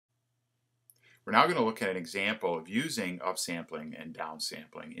We're now going to look at an example of using upsampling and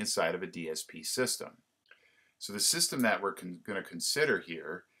downsampling inside of a DSP system. So the system that we're going to consider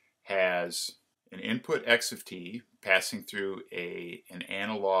here has an input x of t passing through an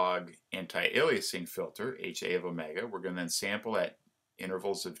analog anti-aliasing filter, HA of omega. We're going to then sample at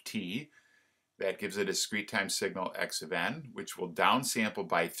intervals of t. That gives a discrete time signal x of n, which will downsample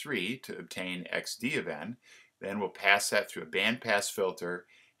by 3 to obtain xd of n. Then we'll pass that through a bandpass filter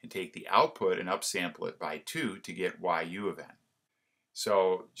and take the output and upsample it by 2 to get yu of n.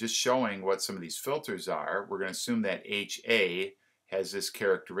 So just showing what some of these filters are, we're going to assume that HA has this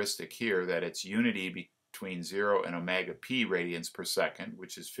characteristic here that it's unity between 0 and omega p radians per second,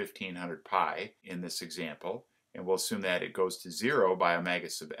 which is 1500 pi in this example. And we'll assume that it goes to 0 by omega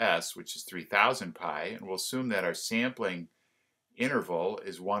sub s, which is 3000 pi. And we'll assume that our sampling interval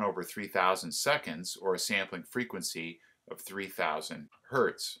is 1 over 3000 seconds, or a sampling frequency of 3000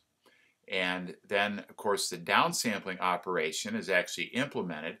 hertz. And then, of course, the downsampling operation is actually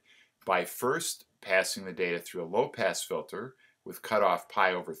implemented by first passing the data through a low-pass filter with cutoff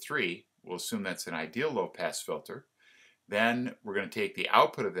pi over 3. We'll assume that's an ideal low-pass filter. Then we're going to take the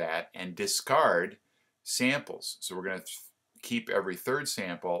output of that and discard samples. So we're going to keep every third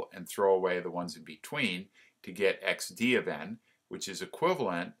sample and throw away the ones in between to get xd of n, which is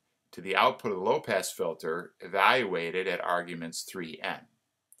equivalent to the output of the low-pass filter evaluated at arguments 3n.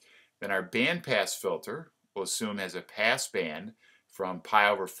 Then our bandpass filter we'll assume has a pass band from pi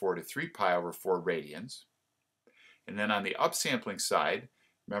over 4 to 3 pi over 4 radians. And then on the upsampling side,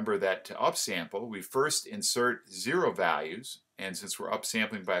 remember that to upsample, we first insert 0 values, and since we're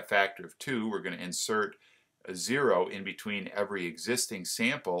upsampling by a factor of 2, we're going to insert a 0 in between every existing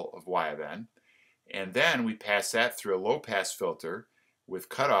sample of y of n. And then we pass that through a low-pass filter with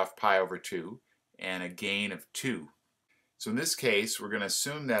cutoff pi over 2 and a gain of 2. So in this case, we're going to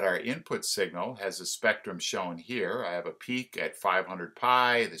assume that our input signal has a spectrum shown here. I have a peak at 500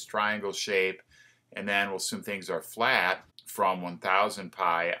 pi, this triangle shape, and then we'll assume things are flat from 1000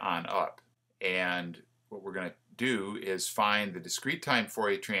 pi on up. And what we're going to do is find the discrete time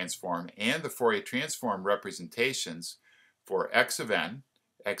Fourier transform and the Fourier transform representations for x of n,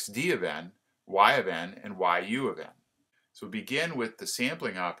 xd of n, y of n, and yu of n. So we begin with the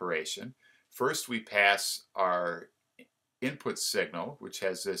sampling operation. First we pass our input signal, which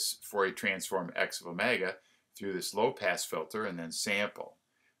has this Fourier transform x of omega, through this low-pass filter and then sample.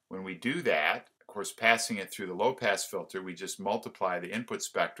 When we do that, of course, passing it through the low-pass filter, we just multiply the input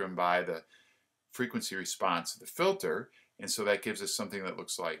spectrum by the frequency response of the filter, and so that gives us something that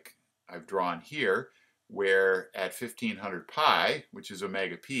looks like I've drawn here, where at 1500 pi, which is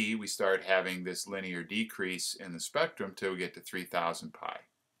omega p, we start having this linear decrease in the spectrum till we get to 3000 pi.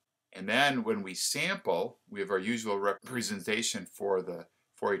 And then when we sample, we have our usual representation for the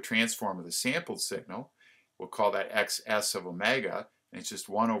Fourier transform of the sampled signal. We'll call that xs of omega, and it's just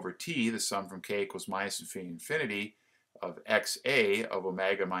 1 over t, the sum from k equals minus infinity of xa of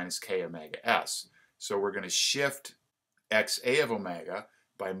omega minus k omega s. So we're going to shift xa of omega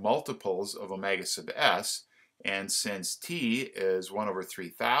by multiples of omega sub s, and since t is 1 over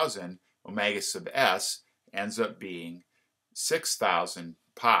 3000, omega sub s ends up being 6000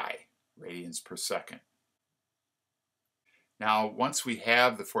 pi radians per second. Now, once we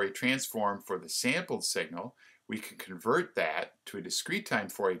have the Fourier transform for the sampled signal, we can convert that to a discrete time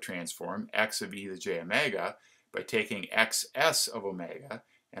Fourier transform, x of e to the j omega, by taking xs of omega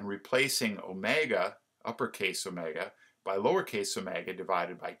and replacing omega, uppercase omega, by lowercase omega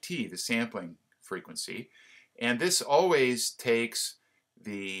divided by t, the sampling frequency. And this always takes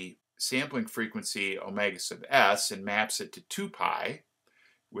the sampling frequency omega sub s and maps it to 2 pi,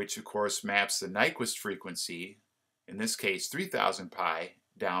 which of course maps the Nyquist frequency, in this case 3000 pi,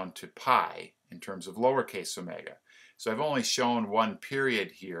 down to pi in terms of lowercase omega. So I've only shown one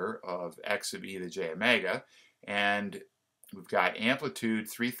period here of x of e to the j omega, and we've got amplitude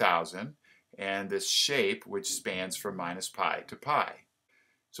 3000 and this shape which spans from minus pi to pi.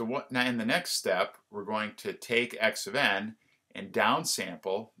 So now in the next step, we're going to take x of n and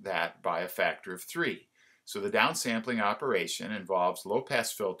downsample that by a factor of 3. So the downsampling operation involves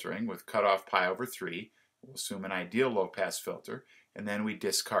low-pass filtering with cutoff pi over 3. We'll assume an ideal low-pass filter, and then we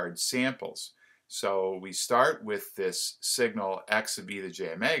discard samples. So we start with this signal x of e to the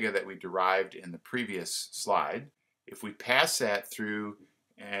j omega that we derived in the previous slide. If we pass that through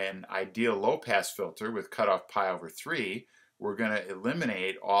an ideal low-pass filter with cutoff pi over 3, we're going to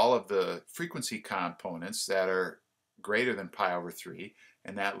eliminate all of the frequency components that are greater than pi over 3,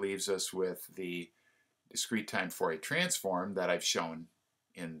 and that leaves us with the discrete time Fourier transform that I've shown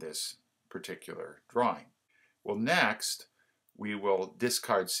in this particular drawing. Well, next we will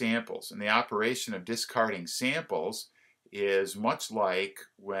discard samples. And the operation of discarding samples is much like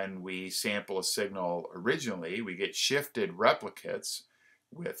when we sample a signal originally. We get shifted replicates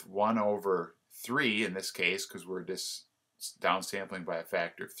with 1 over 3 in this case, because we're downsampling by a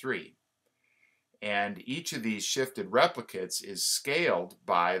factor of 3. And each of these shifted replicates is scaled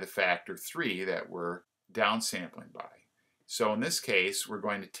by the factor 3 that we're downsampling by. So in this case, we're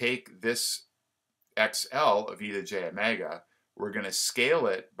going to take this XL of e to the j omega, we're going to scale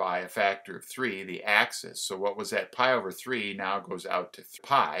it by a factor of 3, the axis. So what was at pi over 3 now goes out to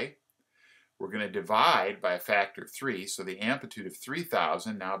pi. We're going to divide by a factor of 3, so the amplitude of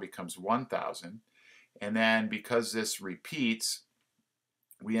 3,000 now becomes 1,000. And then because this repeats,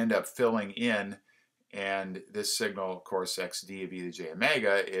 we end up filling in, and this signal, of course, xd of e to the j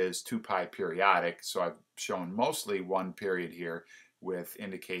omega is 2 pi periodic. So I've shown mostly one period here with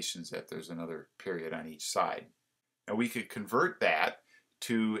indications that there's another period on each side. Now we could convert that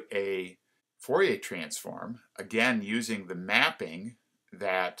to a Fourier transform, again using the mapping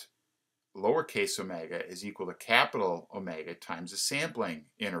that lowercase omega is equal to capital omega times the sampling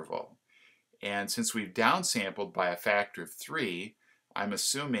interval. And since we've downsampled by a factor of 3, I'm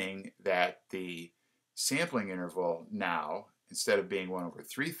assuming that the sampling interval now, instead of being 1 over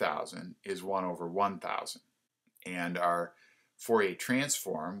 3,000, is 1 over 1,000. And our Fourier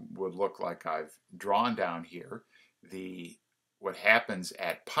transform would look like I've drawn down here. What happens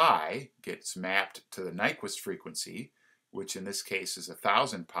at pi gets mapped to the Nyquist frequency, which in this case is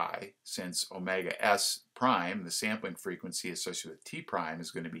 1,000 pi, since omega s prime, the sampling frequency associated with t prime,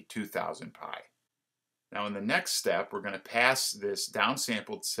 is going to be 2,000 pi. Now in the next step, we're going to pass this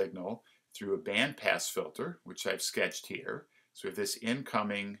downsampled signal through a bandpass filter, which I've sketched here. So we have this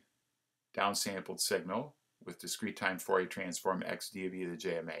incoming downsampled signal with discrete time Fourier transform xd of e to the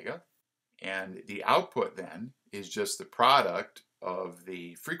j omega. And the output then is just the product of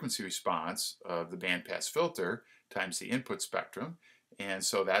the frequency response of the bandpass filter times the input spectrum. And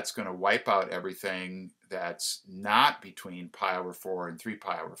so that's going to wipe out everything that's not between pi over 4 and 3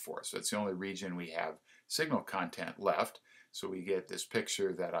 pi over 4. So it's the only region we have signal content left. So we get this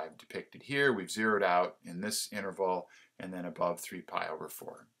picture that I've depicted here. We've zeroed out in this interval and then above 3 pi over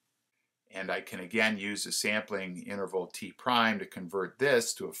 4. And I can again use the sampling interval t prime to convert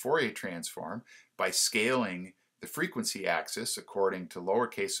this to a Fourier transform by scaling the frequency axis according to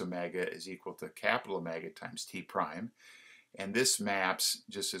lowercase omega is equal to capital omega times t prime. And this maps,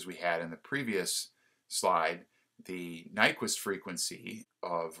 just as we had in the previous slide, the Nyquist frequency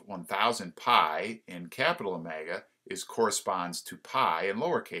of 1,000 pi in capital omega corresponds to pi in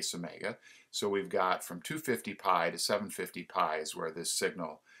lowercase omega. So we've got from 250 pi to 750 pi is where this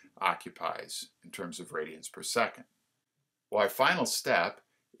signal occupies in terms of radians per second. Well, our final step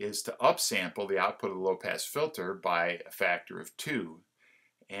is to upsample the output of the low-pass filter by a factor of 2.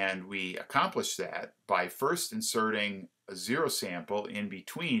 And we accomplish that by first inserting a zero sample in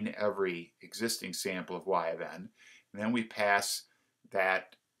between every existing sample of y of n. And then we pass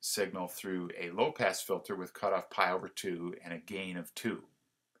that signal through a low-pass filter with cutoff pi over 2 and a gain of 2.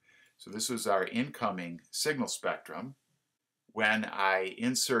 So this was our incoming signal spectrum. When I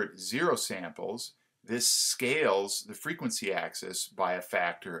insert zero samples, this scales the frequency axis by a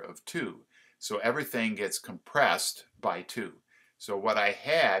factor of 2. So everything gets compressed by 2. So what I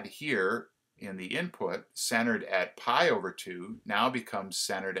had here in the input centered at pi over 2 now becomes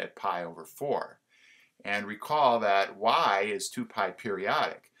centered at pi over 4. And recall that y is 2 pi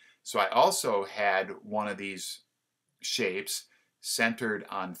periodic. So I also had one of these shapes centered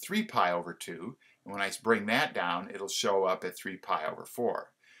on 3 pi over 2. And when I bring that down, it'll show up at 3 pi over 4.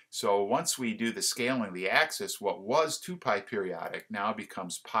 So once we do the scaling of the axis, what was 2 pi periodic now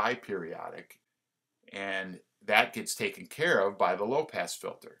becomes pi periodic. And that gets taken care of by the low-pass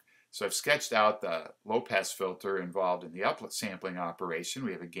filter. So I've sketched out the low-pass filter involved in the upsampling operation.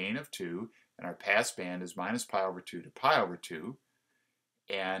 We have a gain of 2, and our pass band is minus pi over 2 to pi over 2.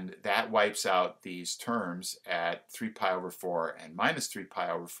 And that wipes out these terms at 3 pi over 4 and minus 3 pi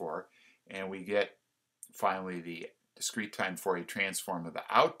over 4. And we get finally the discrete time Fourier transform of the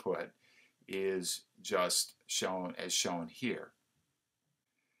output is just shown as shown here.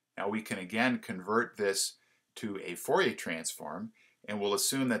 Now we can again convert this to a Fourier transform, and we'll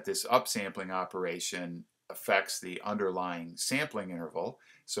assume that this upsampling operation affects the underlying sampling interval.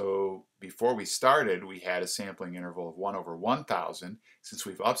 So before we started, we had a sampling interval of 1 over 1,000. Since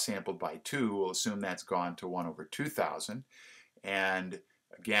we've upsampled by 2, we'll assume that's gone to 1 over 2,000. And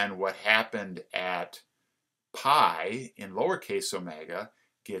again, what happened at pi in lowercase omega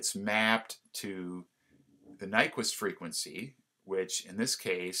gets mapped to the Nyquist frequency, which in this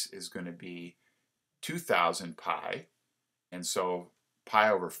case is going to be 2,000 pi. And so pi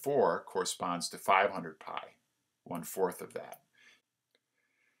over 4 corresponds to 500 pi, 1/4 of that.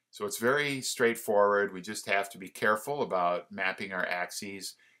 So it's very straightforward. We just have to be careful about mapping our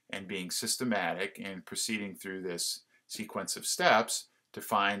axes and being systematic and proceeding through this sequence of steps to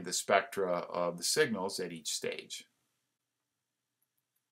find the spectra of the signals at each stage.